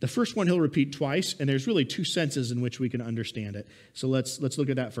 The first one he'll repeat twice, and there's really 2 senses in which we can understand it. So let's look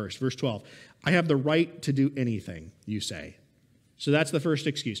at that first. Verse 12, I have the right to do anything, you say. So that's the first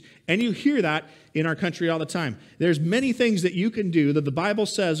excuse. And you hear that in our country all the time. There's many things that you can do that the Bible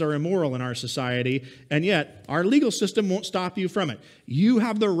says are immoral in our society, and yet our legal system won't stop you from it. You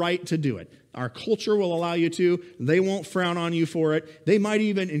have the right to do it. Our culture will allow you to. They won't frown on you for it. They might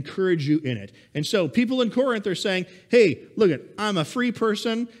even encourage you in it. And so people in Corinth are saying, hey, look, I'm a free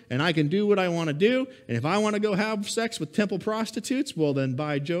person, and I can do what I want to do. And if I want to go have sex with temple prostitutes, well, then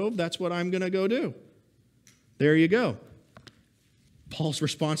by Jove, that's what I'm going to go do. There you go. Paul's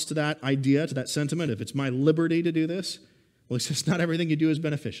response to that idea, to that sentiment, if it's my liberty to do this, well, he says, not everything you do is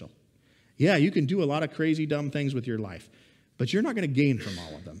beneficial. Yeah, you can do a lot of crazy, dumb things with your life, but you're not going to gain from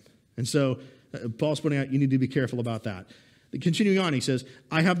all of them. And so Paul's pointing out you need to be careful about that. Continuing on, he says,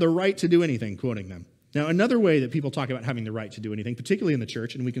 I have the right to do anything, quoting them. Now, another way that people talk about having the right to do anything, particularly in the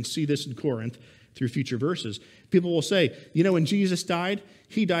church, and we can see this in Corinth through future verses, people will say, you know, when Jesus died,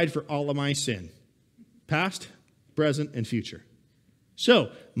 he died for all of my sin, past, present, and future.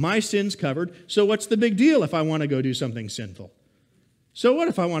 So, my sin's covered, so what's the big deal if I want to go do something sinful? So what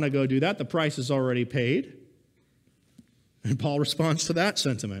if I want to go do that? The price is already paid. And Paul responds to that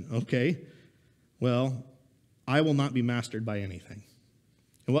sentiment. Okay, well, I will not be mastered by anything.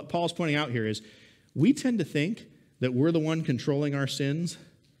 And what Paul's pointing out here is we tend to think that we're the one controlling our sins,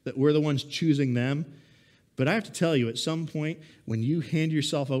 that we're the ones choosing them. But I have to tell you, at some point, when you hand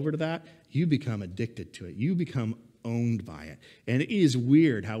yourself over to that, you become addicted to it. You become owned by it. And it is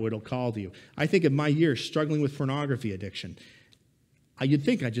weird how it'll call to you. I think of my years struggling with pornography addiction. You'd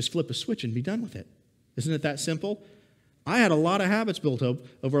think I'd just flip a switch and be done with it. Isn't it that simple? I had a lot of habits built up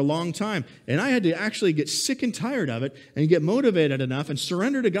over a long time, and I had to actually get sick and tired of it and get motivated enough and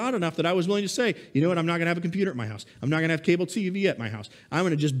surrender to God enough that I was willing to say, you know what, I'm not going to have a computer at my house. I'm not going to have cable TV at my house. I'm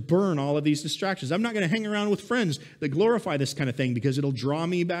going to just burn all of these distractions. I'm not going to hang around with friends that glorify this kind of thing because it'll draw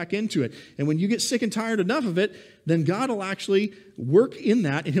me back into it. And when you get sick and tired enough of it, then God will actually work in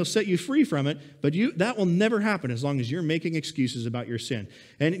that, and he'll set you free from it. But that will never happen as long as you're making excuses about your sin.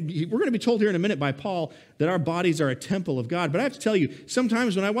 And we're going to be told here in a minute by Paul that our bodies are a temple of God. But I have to tell you,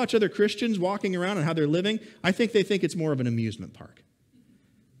 sometimes when I watch other Christians walking around and how they're living, I think they think it's more of an amusement park.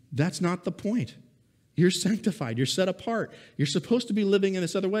 That's not the point. You're sanctified. You're set apart. You're supposed to be living in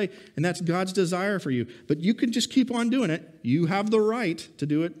this other way, and that's God's desire for you. But you can just keep on doing it. You have the right to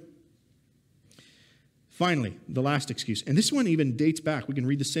do it. Finally, the last excuse, and this one even dates back. We can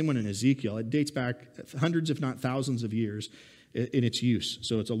read the same one in Ezekiel. It dates back hundreds, if not thousands of years in its use.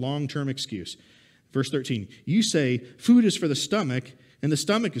 So it's a long-term excuse. Verse 13, you say, food is for the stomach, and the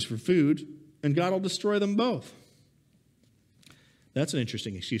stomach is for food, and God will destroy them both. That's an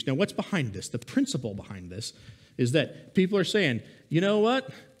interesting excuse. Now, what's behind this? The principle behind this is that people are saying, you know what?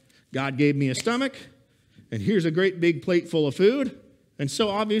 God gave me a stomach, and here's a great big plate full of food, and so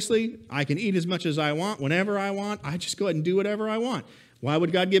obviously I can eat as much as I want, whenever I want. I just go ahead and do whatever I want. Why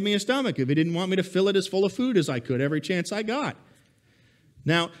would God give me a stomach if he didn't want me to fill it as full of food as I could every chance I got?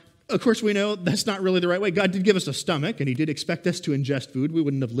 Now, of course, we know that's not really the right way. God did give us a stomach, and he did expect us to ingest food. We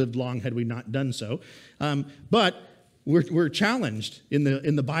wouldn't have lived long had we not done so. But we're challenged in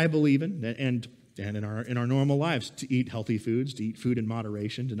the Bible even, and in our normal lives to eat healthy foods, to eat food in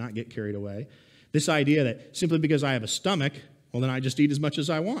moderation, to not get carried away. This idea that simply because I have a stomach, well, then I just eat as much as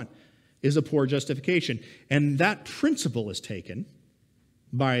I want, is a poor justification. And that principle is taken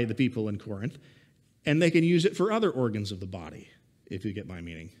by the people in Corinth, and they can use it for other organs of the body, if you get my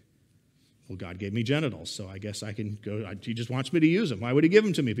meaning. Well, God gave me genitals, so I guess I can go. He just wants me to use them. Why would he give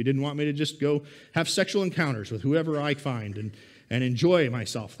them to me if he didn't want me to just go have sexual encounters with whoever I find and enjoy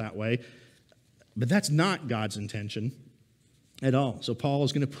myself that way? But that's not God's intention at all. So Paul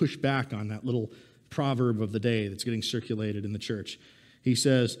is going to push back on that little proverb of the day that's getting circulated in the church. He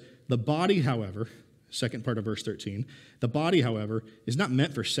says, the body, however, second part of verse 13, the body, however, is not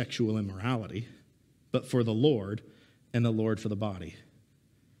meant for sexual immorality, but for the Lord, and the Lord for the body.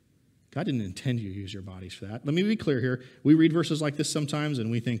 God didn't intend you to use your bodies for that. Let me be clear here. We read verses like this sometimes and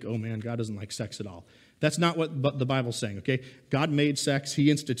we think, oh man, God doesn't like sex at all. That's not what the Bible's saying, okay? God made sex.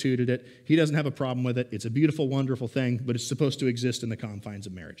 He instituted it. He doesn't have a problem with it. It's a beautiful, wonderful thing, but it's supposed to exist in the confines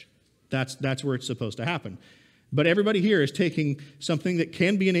of marriage. That's where it's supposed to happen. But everybody here is taking something that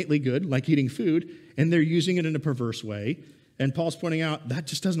can be innately good, like eating food, and they're using it in a perverse way. And Paul's pointing out, that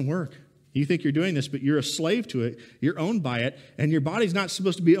just doesn't work. You think you're doing this, but you're a slave to it. You're owned by it, and your body's not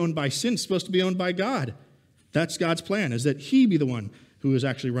supposed to be owned by sin. It's supposed to be owned by God. That's God's plan, is that he be the one who is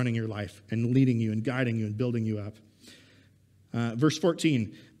actually running your life and leading you and guiding you and building you up. Verse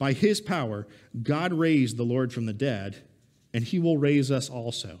 14, by his power, God raised the Lord from the dead, and he will raise us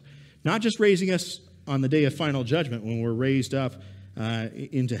also. Not just raising us on the day of final judgment when we're raised up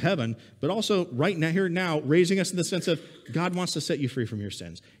into heaven, but also right now, here now, raising us in the sense of God wants to set you free from your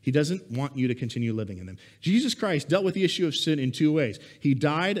sins. He doesn't want you to continue living in them. Jesus Christ dealt with the issue of sin in two ways. He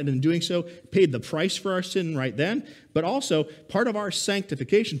died, and in doing so, paid the price for our sin right then, but also part of our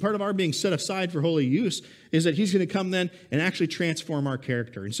sanctification, part of our being set aside for holy use, is that he's going to come then and actually transform our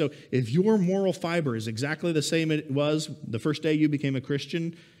character. And so if your moral fiber is exactly the same it was the first day you became a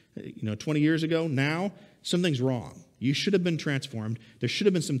Christian, 20 years ago, now, something's wrong. You should have been transformed. There should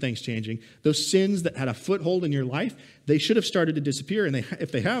have been some things changing. Those sins that had a foothold in your life, they should have started to disappear. And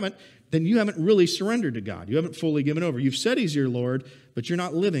if they haven't, then you haven't really surrendered to God. You haven't fully given over. You've said he's your Lord, but you're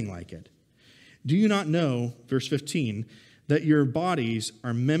not living like it. Do you not know, verse 15, that your bodies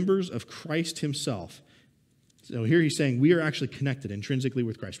are members of Christ himself? So here he's saying we are actually connected intrinsically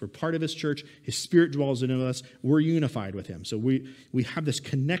with Christ. We're part of his church. His spirit dwells in us. We're unified with him. So we have this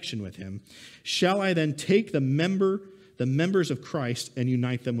connection with him. Shall I then take the members of Christ and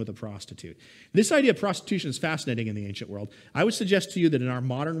unite them with a prostitute? This idea of prostitution is fascinating in the ancient world. I would suggest to you that in our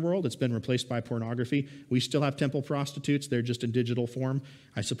modern world, it's been replaced by pornography. We still have temple prostitutes. They're just in digital form.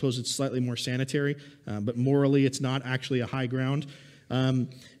 I suppose it's slightly more sanitary, but morally it's not actually a high ground.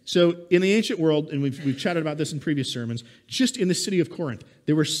 So in the ancient world, and we've chatted about this in previous sermons, just in the city of Corinth,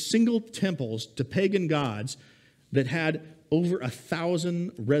 there were single temples to pagan gods that had over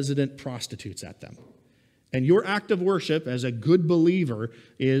 1,000 resident prostitutes at them. And your act of worship as a good believer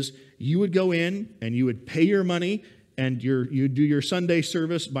is you would go in and you would pay your money and you do your Sunday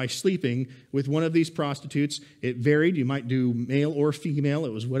service by sleeping with one of these prostitutes. It varied. You might do male or female.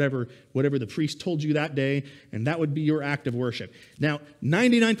 It was whatever the priest told you that day, and that would be your act of worship. Now,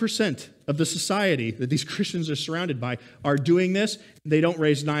 99% of the society that these Christians are surrounded by are doing this. They don't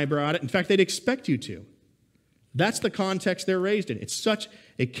raise an eyebrow at it. In fact, they'd expect you to. That's the context they're raised in. It's such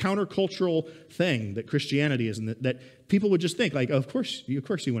a countercultural thing that Christianity is, and that people would just think, like, of course you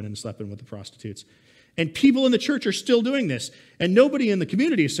went in and slept in with the prostitutes. And people in the church are still doing this. And nobody in the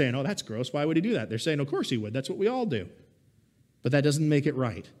community is saying, oh, that's gross. Why would he do that? They're saying, of course he would. That's what we all do. But that doesn't make it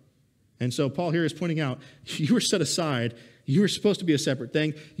right. And so Paul here is pointing out, you were set aside. You were supposed to be a separate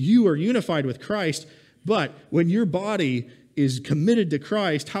thing. You are unified with Christ. But when your body is committed to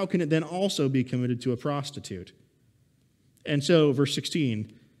Christ, how can it then also be committed to a prostitute? And so, verse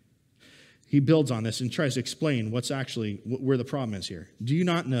 16, he builds on this and tries to explain where the problem is here. Do you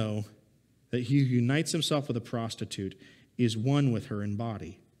not know that he who unites himself with a prostitute is one with her in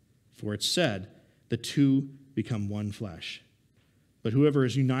body? For it's said, the two become one flesh. But whoever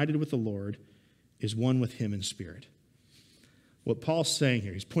is united with the Lord is one with him in spirit. what Paul's saying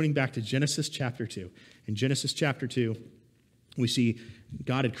here, he's pointing back to Genesis chapter 2. In Genesis chapter 2, we see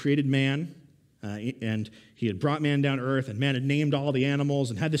God had created man, and he had brought man down to earth, and man had named all the animals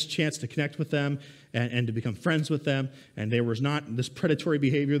and had this chance to connect with them and to become friends with them. And there was not this predatory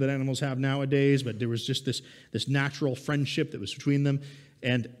behavior that animals have nowadays, but there was just this natural friendship that was between them.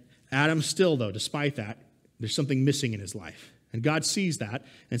 And Adam still, though, despite that, there's something missing in his life. And God sees that,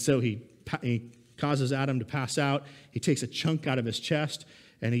 and so he causes Adam to pass out. He takes a chunk out of his chest,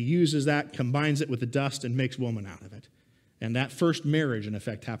 and he uses that, combines it with the dust, and makes woman out of it. And that first marriage, in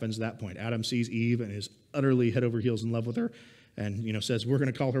effect, happens at that point. Adam sees Eve and is utterly head over heels in love with her, and says, we're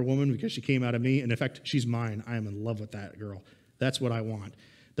going to call her woman because she came out of me. And in fact, she's mine. I am in love with that girl. That's what I want.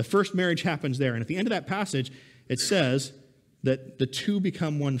 The first marriage happens there. And at the end of that passage, it says that the two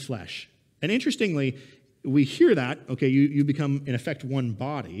become one flesh. And interestingly, we hear that, okay, you become, in effect, one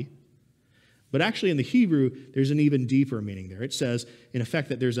body. But actually in the Hebrew, there's an even deeper meaning there. It says, in effect,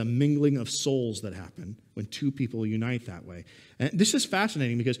 that there's a mingling of souls that happen when two people unite that way. And this is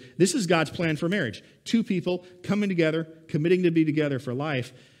fascinating because this is God's plan for marriage. Two people coming together, committing to be together for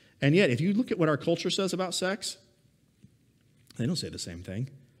life. And yet, if you look at what our culture says about sex, they don't say the same thing.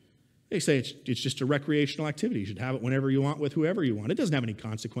 They say it's just a recreational activity. You should have it whenever you want with whoever you want. It doesn't have any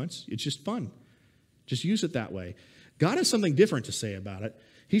consequence. It's just fun. Just use it that way. God has something different to say about it.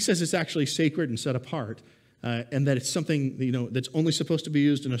 He says it's actually sacred and set apart, and that it's something that's only supposed to be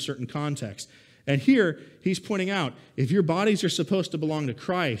used in a certain context. And here, he's pointing out, if your bodies are supposed to belong to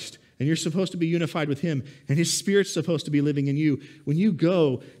Christ, and you're supposed to be unified with him, and his Spirit's supposed to be living in you, when you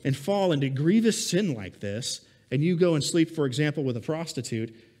go and fall into grievous sin like this, and you go and sleep, for example, with a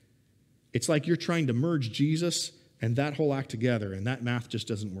prostitute, it's like you're trying to merge Jesus and that whole act together, and that math just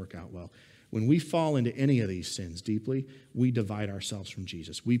doesn't work out well. When we fall into any of these sins deeply, we divide ourselves from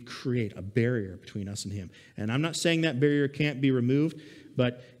Jesus. We create a barrier between us and him. And I'm not saying that barrier can't be removed,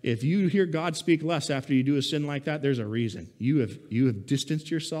 but if you hear God speak less after you do a sin like that, there's a reason. You have distanced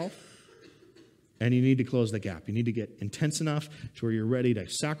yourself, and you need to close the gap. You need to get intense enough to where you're ready to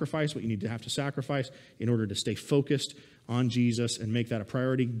sacrifice what you need to have to sacrifice in order to stay focused on Jesus and make that a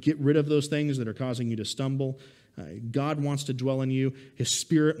priority. Get rid of those things that are causing you to stumble. God wants to dwell in you. His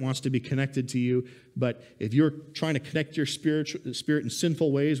Spirit wants to be connected to you. But if you're trying to connect your spirit in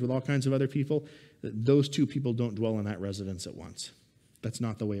sinful ways with all kinds of other people, those two people don't dwell in that residence at once. That's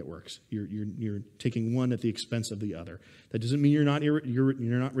not the way it works. You're taking one at the expense of the other. That doesn't mean you're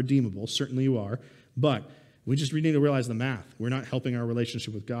not redeemable. Certainly you are. But we just need to realize the math. We're not helping our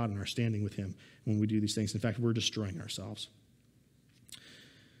relationship with God and our standing with him when we do these things. In fact, we're destroying ourselves.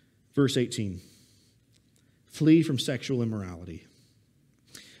 Verse 18. Flee from sexual immorality.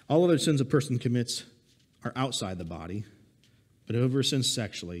 All other sins a person commits are outside the body, but whoever sins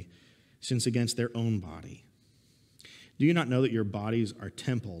sexually sins against their own body. Do you not know that your bodies are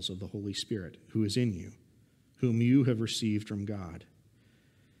temples of the Holy Spirit who is in you, whom you have received from God?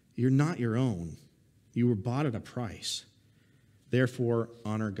 You're not your own. You were bought at a price. Therefore,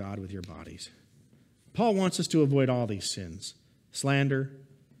 honor God with your bodies. Paul wants us to avoid all these sins: slander,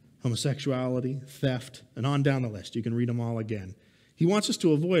 homosexuality, theft, and on down the list. You can read them all again. He wants us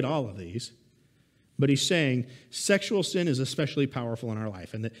to avoid all of these, but he's saying sexual sin is especially powerful in our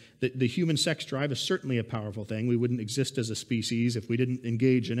life, and that the human sex drive is certainly a powerful thing. We wouldn't exist as a species if we didn't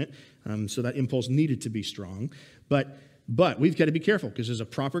engage in it, so that impulse needed to be strong. But we've got to be careful because there's a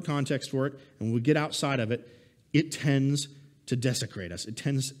proper context for it, and when we get outside of it, it tends to desecrate us. It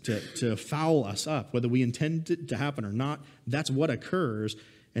tends to foul us up. Whether we intend it to happen or not, that's what occurs.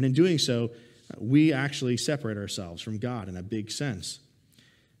 And in doing so, we actually separate ourselves from God in a big sense.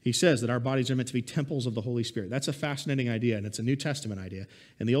 He says that our bodies are meant to be temples of the Holy Spirit. That's a fascinating idea, and it's a New Testament idea.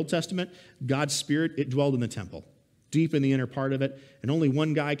 In the Old Testament, God's Spirit, it dwelled in the temple, deep in the inner part of it, and only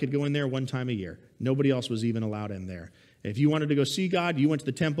one guy could go in there one time a year. Nobody else was even allowed in there. If you wanted to go see God, you went to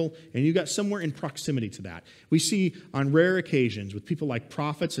the temple, and you got somewhere in proximity to that. We see on rare occasions with people like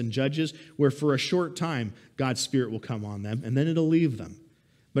prophets and judges where for a short time, God's Spirit will come on them, and then it'll leave them.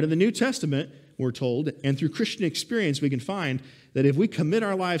 But in the New Testament, we're told, and through Christian experience, we can find that if we commit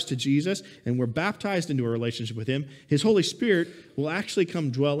our lives to Jesus and we're baptized into a relationship with him, his Holy Spirit will actually come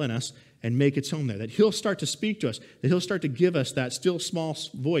dwell in us and make its home there. That he'll start to speak to us, that he'll start to give us that still small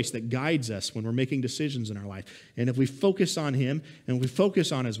voice that guides us when we're making decisions in our life. And if we focus on him and we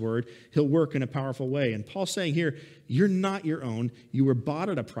focus on his word, he'll work in a powerful way. And Paul's saying here, you're not your own. You were bought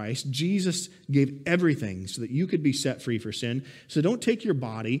at a price. Jesus gave everything so that you could be set free for sin. So don't take your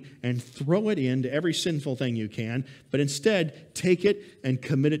body and throw it into every sinful thing you can, but instead take it and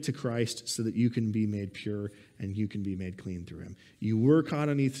commit it to Christ so that you can be made pure and you can be made clean through him. You were caught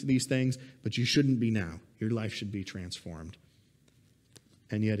on these things, but you shouldn't be now. Your life should be transformed.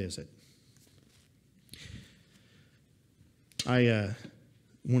 and yet is it? I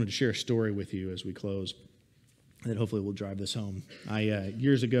wanted to share a story with you as we close that hopefully will drive this home.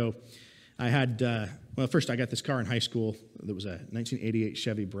 Years ago, I had, first I got this car in high school that was a 1988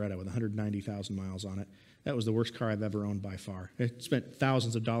 Chevy Beretta with 190,000 miles on it. That was the worst car I've ever owned by far. I spent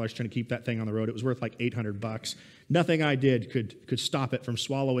thousands of dollars trying to keep that thing on the road. It was worth like $800. Nothing I did could stop it from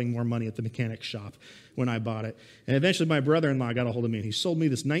swallowing more money at the mechanic shop when I bought it. And eventually my brother-in-law got a hold of me, and he sold me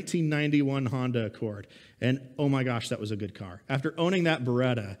this 1991 Honda Accord. And oh my gosh, that was a good car. After owning that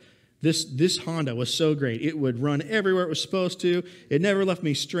Beretta, this Honda was so great. It would run everywhere it was supposed to. It never left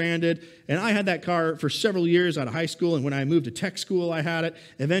me stranded. And I had that car for several years out of high school. And when I moved to tech school, I had it.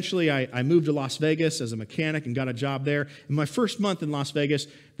 Eventually, I moved to Las Vegas as a mechanic and got a job there. In my first month in Las Vegas,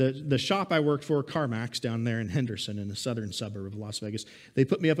 the shop I worked for, CarMax, down there in Henderson in the southern suburb of Las Vegas, they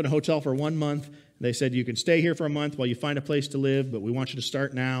put me up in a hotel for 1 month. They said, you can stay here for a month while you find a place to live, but we want you to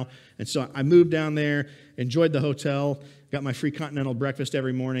start now. And so I moved down there, enjoyed the hotel, got my free continental breakfast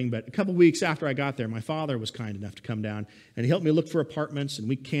every morning. But a couple weeks after I got there, my father was kind enough to come down, and he helped me look for apartments, and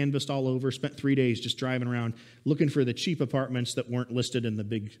we canvassed all over, spent 3 days just driving around looking for the cheap apartments that weren't listed in the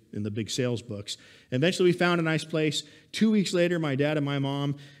big sales books. Eventually, we found a nice place. 2 weeks later, my dad and my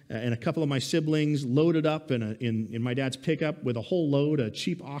mom and a couple of my siblings loaded up in my dad's pickup with a whole load of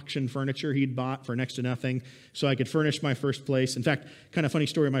cheap auction furniture he'd bought for next to nothing so I could furnish my first place. In fact, kind of funny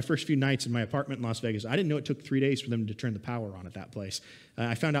story, my first few nights in my apartment in Las Vegas, I didn't know it took 3 days for them to turn the power on at that place.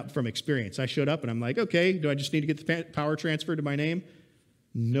 I found out from experience. I showed up and I'm like, okay, do I just need to get the power transferred to my name?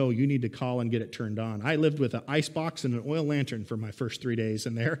 No, you need to call and get it turned on. I lived with an ice box and an oil lantern for my first 3 days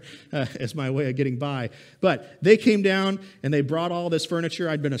in there as my way of getting by. But they came down and they brought all this furniture.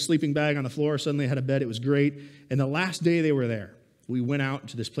 I'd been a sleeping bag on the floor. Suddenly I had a bed. It was great. And the last day they were there, we went out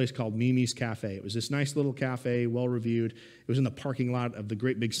to this place called Mimi's Cafe. It was this nice little cafe, well-reviewed. It was in the parking lot of the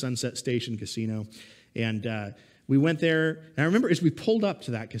great big Sunset Station casino. And we went there, and I remember as we pulled up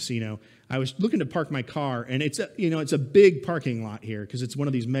to that casino, I was looking to park my car, and it's a big parking lot here because it's one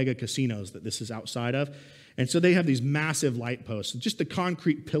of these mega casinos that this is outside of. And so they have these massive light posts. Just the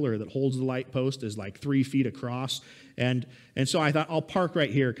concrete pillar that holds the light post is like 3 feet across. And so I thought, I'll park right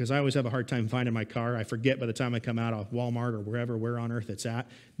here because I always have a hard time finding my car. I forget by the time I come out of Walmart or where on earth it's at.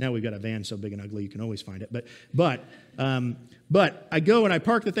 Now we've got a van so big and ugly you can always find it. But I go and I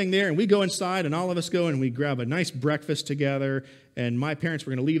park the thing there, and we go inside, and all of us go and we grab a nice breakfast together. And my parents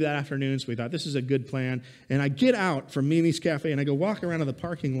were going to leave that afternoon, so we thought this is a good plan. And I get out from Mimi's Cafe, and I go walk around to the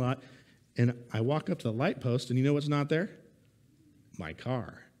parking lot, and I walk up to the light post, and you know what's not there? My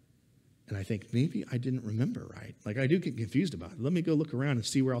car. And I think, maybe I didn't remember right. Like, I do get confused about it. Let me go look around and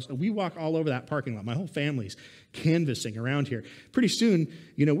see where else. We walk all over that parking lot. My whole family's canvassing around here. Pretty soon,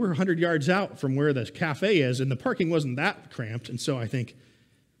 we're 100 yards out from where the cafe is, and the parking wasn't that cramped. And so I think,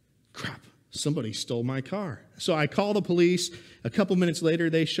 crap, somebody stole my car. So I call the police. A couple minutes later,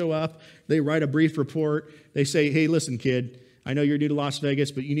 they show up. They write a brief report. They say, hey, listen, kid, I know you're new to Las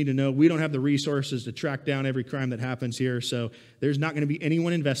Vegas, but you need to know we don't have the resources to track down every crime that happens here, so there's not going to be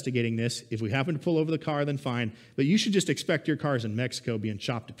anyone investigating this. If we happen to pull over the car, then fine. But you should just expect your cars in Mexico being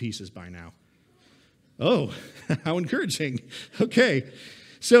chopped to pieces by now. Oh, how encouraging. Okay.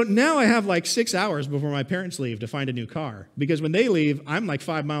 So now I have like 6 hours before my parents leave to find a new car. Because when they leave, I'm like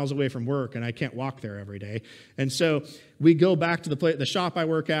 5 miles away from work, and I can't walk there every day. And so we go back to the shop I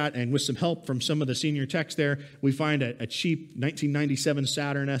work at, and with some help from some of the senior techs there, we find a cheap 1997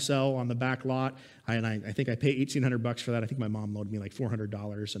 Saturn SL on the back lot. And I think I pay $1,800 for that. I think my mom loaned me like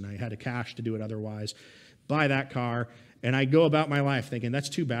 $400, and I had a cash to do it otherwise. Buy that car, and I go about my life thinking, that's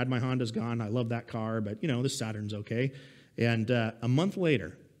too bad my Honda's gone. I love that car, but, this Saturn's okay. And a month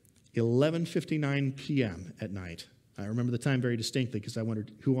later, 11:59 p.m. at night. I remember the time very distinctly because I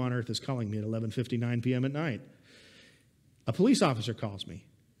wondered who on earth is calling me at 11:59 p.m. at night. A police officer calls me.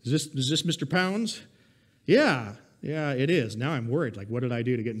 Is this Mr. Pounds? Yeah, it is. Now I'm worried. Like, what did I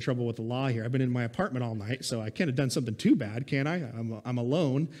do to get in trouble with the law here? I've been in my apartment all night, so I can't have done something too bad, can I? I'm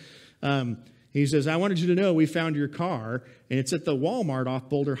alone. He says, I wanted you to know we found your car, and it's at the Walmart off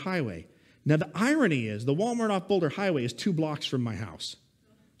Boulder Highway. Now, the irony is the Walmart off Boulder Highway is 2 blocks from my house.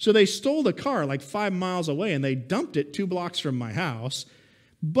 So they stole the car like 5 miles away, and they dumped it 2 blocks from my house.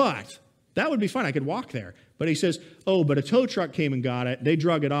 But that would be fine. I could walk there. But he says, but a tow truck came and got it. They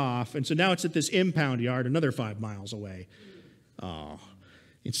drug it off. And so now it's at this impound yard another 5 miles away. Oh.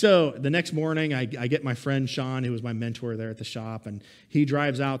 And so the next morning, I get my friend Sean, who was my mentor there at the shop, and he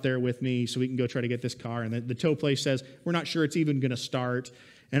drives out there with me so we can go try to get this car. And the tow place says, we're not sure it's even going to start.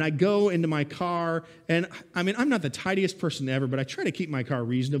 And I go into my car, and I'm not the tidiest person ever, but I try to keep my car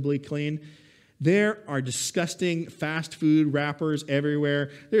reasonably clean. There are disgusting fast food wrappers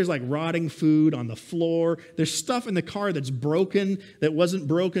everywhere. There's like rotting food on the floor. There's stuff in the car that's broken that wasn't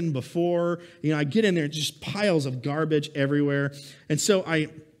broken before. I get in there, just piles of garbage everywhere. And so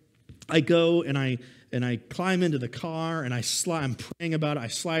I go and I climb into the car and I'm praying about it. I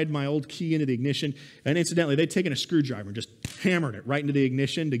slide my old key into the ignition. And incidentally, they'd taken a screwdriver and just hammered it right into the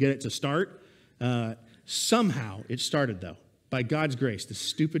ignition to get it to start. Somehow it started though. By God's grace, the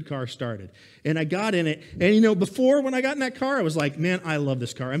stupid car started. And I got in it. And before when I got in that car, I was like, man, I love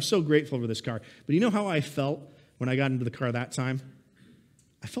this car. I'm so grateful for this car. But you know how I felt when I got into the car that time?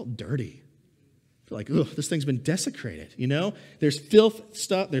 I felt dirty. I felt like, ugh, this thing's been desecrated, There's filth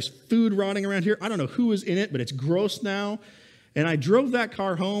stuff. There's food rotting around here. I don't know who was in it, but it's gross now. And I drove that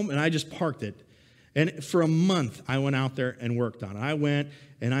car home, and I just parked it. And for a month, I went out there and worked on it. I went,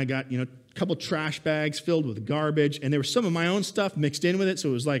 and I got, a couple trash bags filled with garbage, and there was some of my own stuff mixed in with it, so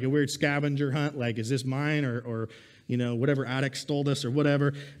it was like a weird scavenger hunt, like, is this mine, or whatever addict stole this, or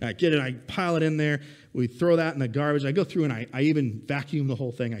whatever. And I get it, I pile it in there, we throw that in the garbage, I go through and I even vacuum the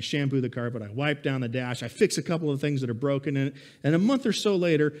whole thing, I shampoo the carpet, I wipe down the dash, I fix a couple of things that are broken in it, and a month or so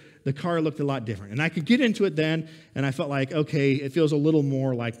later, the car looked a lot different. And I could get into it then, and I felt like, okay, it feels a little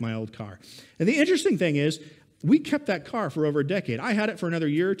more like my old car. And the interesting thing is, we kept that car for over a decade. I had it for another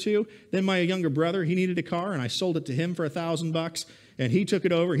year or two. Then my younger brother, he needed a car, and I sold it to him for $1,000, and he took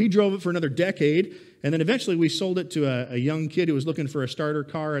it over. He drove it for another decade, and then eventually we sold it to a young kid who was looking for a starter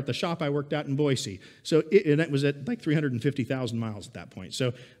car at the shop I worked at in Boise. So it was at like 350,000 miles at that point.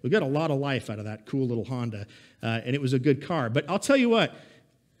 So we got a lot of life out of that cool little Honda, and it was a good car. But I'll tell you what,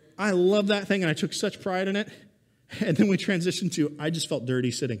 I love that thing, and I took such pride in it. And then we transitioned to, I just felt dirty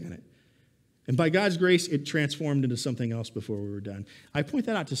sitting in it. And by God's grace, it transformed into something else before we were done. I point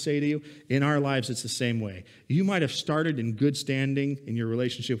that out to say to you, in our lives, it's the same way. You might have started in good standing in your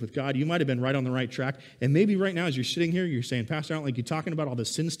relationship with God. You might have been right on the right track. And maybe right now, as you're sitting here, you're saying, Pastor, I don't like you talking about all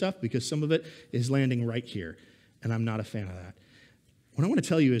this sin stuff because some of it is landing right here. And I'm not a fan of that. What I want to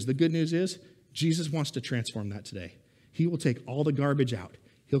tell you is the good news is Jesus wants to transform that today. He will take all the garbage out.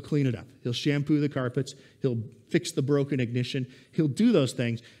 He'll clean it up. He'll shampoo the carpets. He'll fix the broken ignition. He'll do those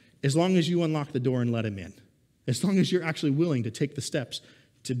things. As long as you unlock the door and let him in. As long as you're actually willing to take the steps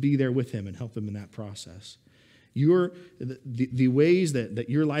to be there with him and help him in that process. The ways that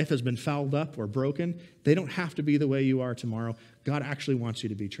your life has been fouled up or broken, they don't have to be the way you are tomorrow. God actually wants you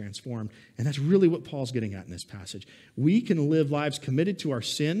to be transformed. And that's really what Paul's getting at in this passage. We can live lives committed to our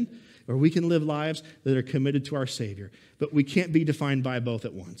sin, or we can live lives that are committed to our Savior. But we can't be defined by both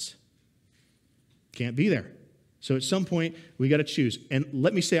at once. Can't be there. So at some point, we got to choose. And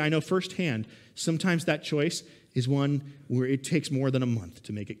let me say, I know firsthand, sometimes that choice is one where it takes more than a month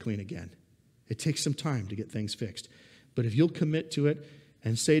to make it clean again. It takes some time to get things fixed. But if you'll commit to it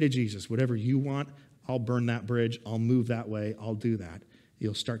and say to Jesus, whatever you want, I'll burn that bridge, I'll move that way, I'll do that,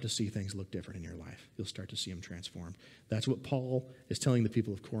 you'll start to see things look different in your life. You'll start to see them transformed. That's what Paul is telling the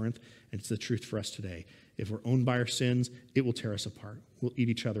people of Corinth, and it's the truth for us today. If we're owned by our sins, it will tear us apart. We'll eat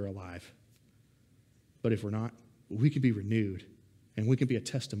each other alive. But if we're not, we can be renewed, and we can be a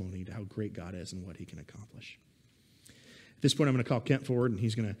testimony to how great God is and what he can accomplish. At this point, I'm going to call Kent forward, and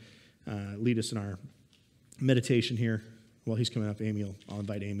he's going to lead us in our meditation here. While he's coming up, I'll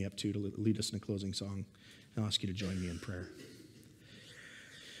invite Amy up too to lead us in a closing song. I'll ask you to join me in prayer.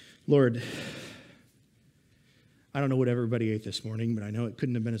 Lord, I don't know what everybody ate this morning, but I know it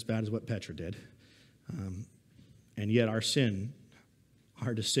couldn't have been as bad as what Petra did. And yet our sin,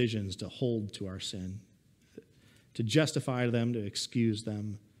 our decisions to hold to our sin, to justify them, to excuse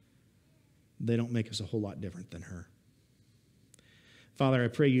them, they don't make us a whole lot different than her. Father, I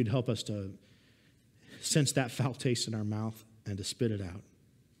pray you'd help us to sense that foul taste in our mouth and to spit it out,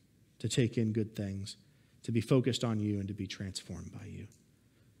 to take in good things, to be focused on you and to be transformed by you.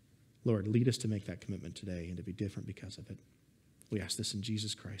 Lord, lead us to make that commitment today and to be different because of it. We ask this in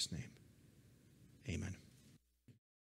Jesus Christ's name. Amen.